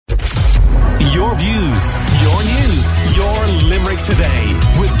your views, your news, your Limerick Today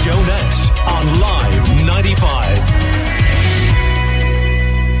with Joe Nash on Live 95.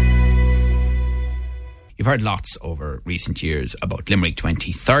 You've heard lots over recent years about Limerick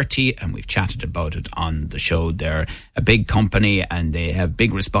 2030, and we've chatted about it on the show. They're a big company and they have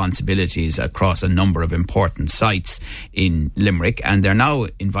big responsibilities across a number of important sites in Limerick, and they're now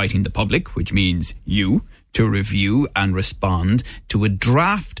inviting the public, which means you, to review and respond to a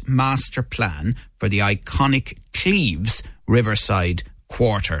draft master plan for the iconic Cleeves Riverside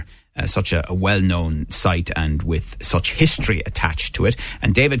Quarter. Such a well-known site and with such history attached to it.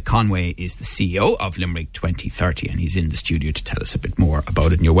 And David Conway is the CEO of Limerick 2030, and he's in the studio to tell us a bit more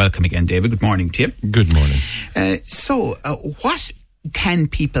about it. And you're welcome again, David. Good morning to you. Good morning. So what can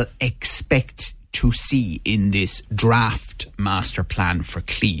people expect to see in this draft master plan for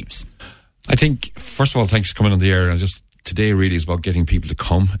Cleeves? I think, first of all, thanks for coming on the air. Today really is about getting people to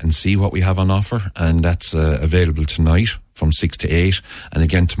come and see what we have on offer, and that's available tonight from 6 to 8 and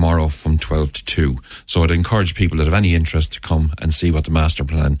again tomorrow from 12 to 2. So I'd encourage people that have any interest to come and see what the master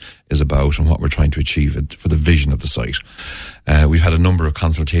plan is about and what we're trying to achieve for the vision of the site. We've had a number of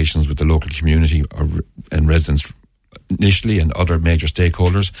consultations with the local community and residents initially and other major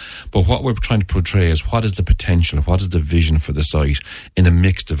stakeholders, but what we're trying to portray is what is the potential, what is the vision for the site in a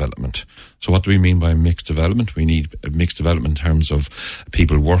mixed development. So what do we mean by a mixed development? We need a mixed development in terms of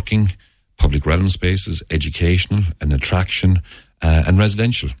people working, public realm spaces, educational and attraction, and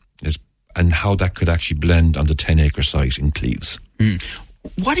residential, and how that could actually blend on the 10-acre site in Cleeves.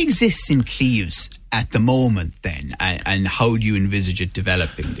 What exists in Cleeves at the moment then, and how do you envisage it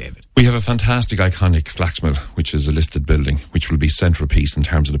developing, David? We have a fantastic iconic flax mill, which is a listed building, which will be central piece in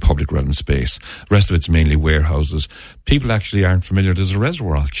terms of the public realm space. The rest of it's mainly warehouses. People actually aren't familiar. There's a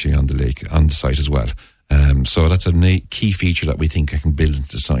reservoir actually on the lake, on the site as well. So that's a key feature that we think I can build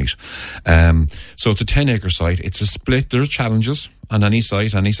into the site. So it's a 10-acre site. It's a split. There's challenges on any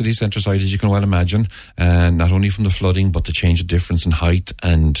site, any city centre site, as you can well imagine, not only from the flooding, but the change of difference in height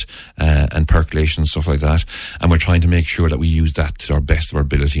and percolation and stuff like that. And we're trying to make sure that we use that to our best of our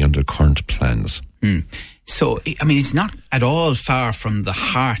ability under current plans. So, I mean, it's not at all far from the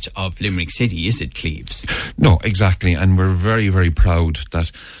heart of Limerick City, is it, Cleeves? No, exactly. And we're very, very proud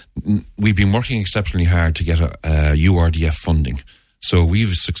that we've been working exceptionally hard to get a URDF funding. So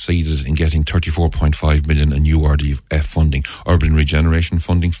we've succeeded in getting 34.5 million in URDF funding, urban regeneration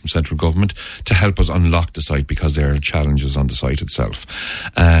funding from central government, to help us unlock the site because there are challenges on the site itself.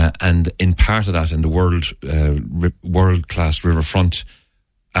 And in part of that, in the world-class riverfront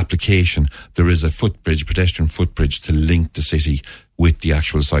application, there is a footbridge, pedestrian footbridge, to link the city with the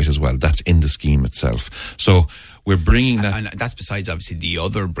actual site as well. That's in the scheme itself. So we're bringing that. And that's besides obviously the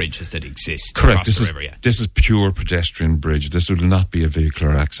other bridges that exist. Correct. Across the river, yeah. This is pure pedestrian bridge. This will not be a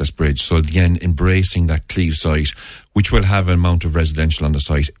vehicular access bridge. So again, embracing that Cleeves site, which will have an amount of residential on the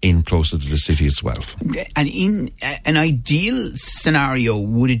site in closer to the city as well. And in an ideal scenario,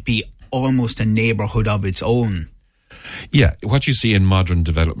 would it be almost a neighbourhood of its own? Yeah, what you see in modern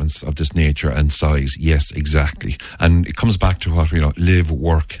developments of this nature and size, yes, exactly. And it comes back to what live,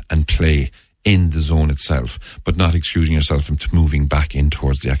 work and play in the zone itself, but not excusing yourself from moving back in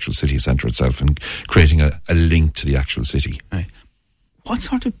towards the actual city centre itself and creating a link to the actual city. Right. What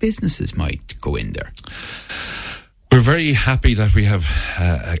sort of businesses might go in there? We're very happy that we have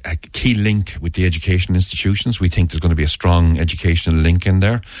a key link with the education institutions. We think there's going to be a strong educational link in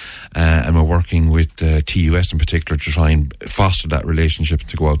there, and we're working with TUS in particular to try and foster that relationship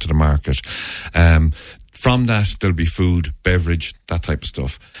to go out to the market. From that, there'll be food, beverage, that type of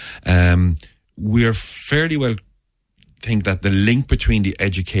stuff. We're fairly well think that the link between the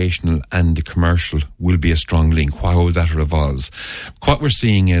educational and the commercial will be a strong link, how that evolves. What we're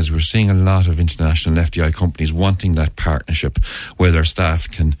seeing is a lot of international FDI companies wanting that partnership where their staff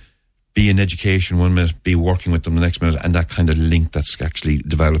can be in education one minute, be working with them the next minute, and that kind of link that's actually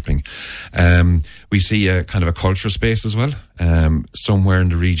developing. We see a kind of a culture space as well, somewhere in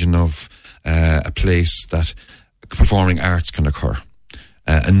the region of a place that performing arts can occur.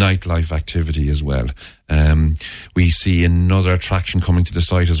 A nightlife activity as well. We see another attraction coming to the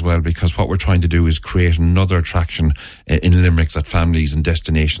site as well, because what we're trying to do is create another attraction in Limerick that families and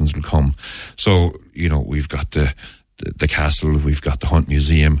destinations will come. So, we've got the castle, we've got the Hunt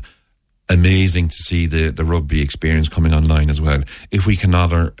Museum. Amazing to see the rugby experience coming online as well. If we can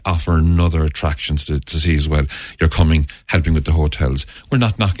offer another attraction to see as well, you're coming, helping with the hotels. We're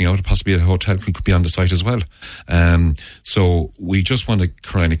not knocking out possibly a hotel could be on the site as well. So we just want to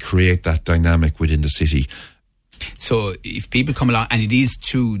kind of create that dynamic within the city So if people come along, and it is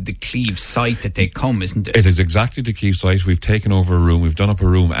to the Cleeves site that they come, isn't it? It is exactly the Cleeves site. We've taken over a room. We've done up a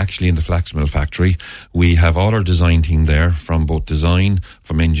room actually in the flax mill factory. We have all our design team there, from both design,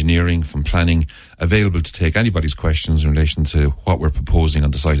 from engineering, from planning, available to take anybody's questions in relation to what we're proposing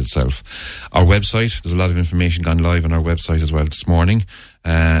on the site itself. Our website, there's a lot of information gone live on our website as well this morning.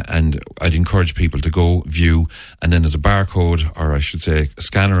 And I'd encourage people to go view, and then there's a barcode, or I should say a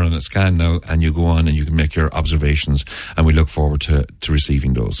scanner and a scan now, and you go on and you can make your observations, and we look forward to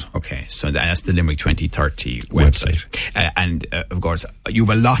receiving those. Okay, so that's the Limerick 2030 website. And of course, you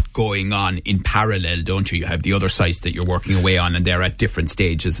have a lot going on in parallel, don't you? You have the other sites that you're working away on, and they're at different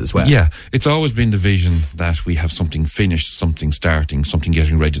stages as well. Yeah, it's always been the vision that we have something finished, something starting, something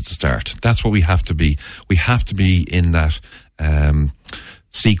getting ready to start. That's what we have to be. We have to be in that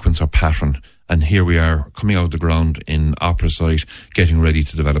sequence or pattern, and here we are coming out of the ground in Opera site, getting ready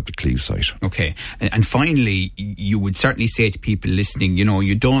to develop the Cleeves site. Okay, and finally, you would certainly say to people listening,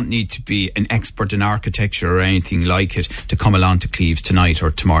 you don't need to be an expert in architecture or anything like it to come along to Cleeves tonight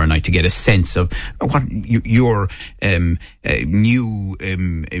or tomorrow night to get a sense of what your new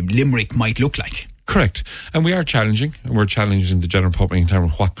Limerick might look like. Correct. And we are challenging, and we're challenging the general public in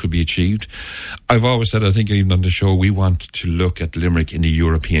terms of what could be achieved. I've always said, I think even on the show, we want to look at Limerick in the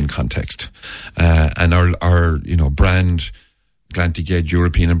European context. And our brand, Atlantic Edge,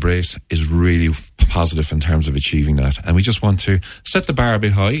 European Embrace, is really positive in terms of achieving that. And we just want to set the bar a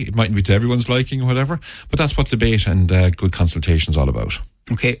bit high. It mightn't be to everyone's liking or whatever, but that's what debate and good consultation is all about.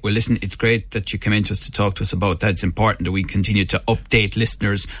 Okay, well listen, it's great that you came in to us to talk to us about that. It's important that we continue to update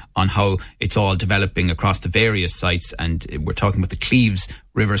listeners on how it's all developing across the various sites, and we're talking about the Cleeves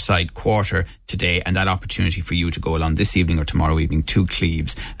Riverside Quarter today, and that opportunity for you to go along this evening or tomorrow evening to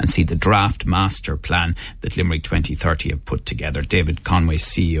Cleeves and see the draft master plan that Limerick 2030 have put together. David Conway,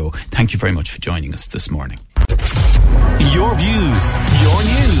 CEO, thank you very much for joining us this morning. Your views, your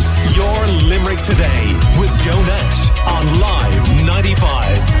news, your Limerick Today with Joe Nash on Live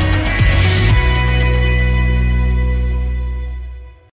 95.